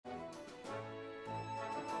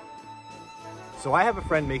So I have a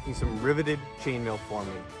friend making some riveted chainmail for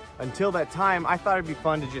me. Until that time, I thought it'd be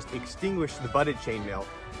fun to just extinguish the butted chainmail.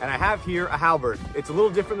 And I have here a halberd. It's a little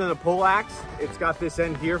different than a pole axe. It's got this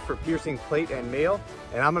end here for piercing plate and mail.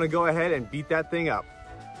 And I'm gonna go ahead and beat that thing up.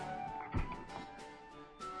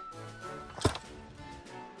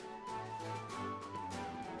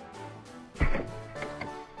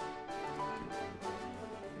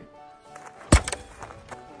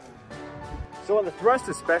 So on the thrust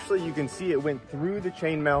especially, you can see it went through the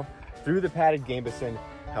chainmail, through the padded gambeson.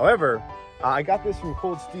 However, I got this from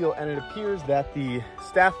Cold Steel and it appears that the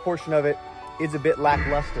staff portion of it is a bit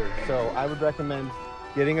lackluster. So I would recommend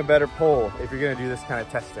getting a better pole if you're gonna do this kind of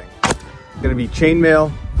testing. It's gonna be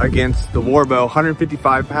chainmail against the Warbow,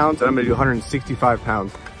 155 pounds, and I'm gonna do 165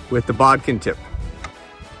 pounds with the bodkin tip.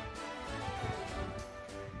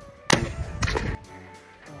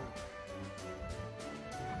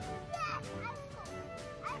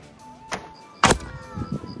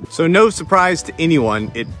 So no surprise to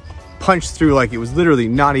anyone, it punched through like it was literally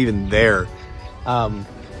not even there.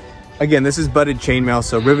 Again, this is butted chainmail,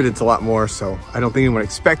 so riveted's a lot more, so I don't think anyone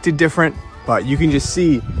expected different, but you can just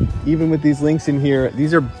see, even with these links in here,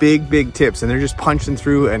 these are big, big tips, and they're just punching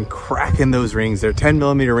through and cracking those rings. They're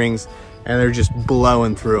 10mm rings, and they're just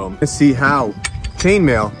blowing through them. Let's see how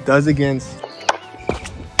chainmail does against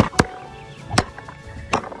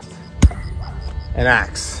an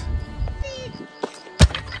axe.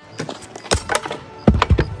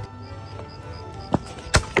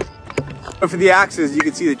 But for the axes, you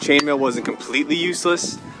can see the chainmail wasn't completely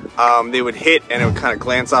useless. They would hit and it would kind of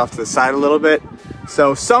glance off to the side a little bit.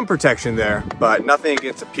 So some protection there, but nothing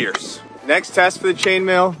against a pierce. Next test for the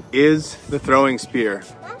chainmail is the throwing spear.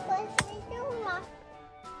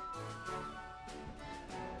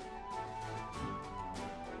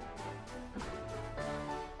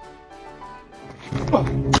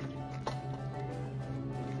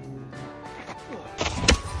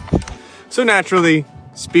 So naturally,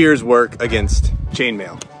 spears work against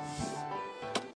chainmail.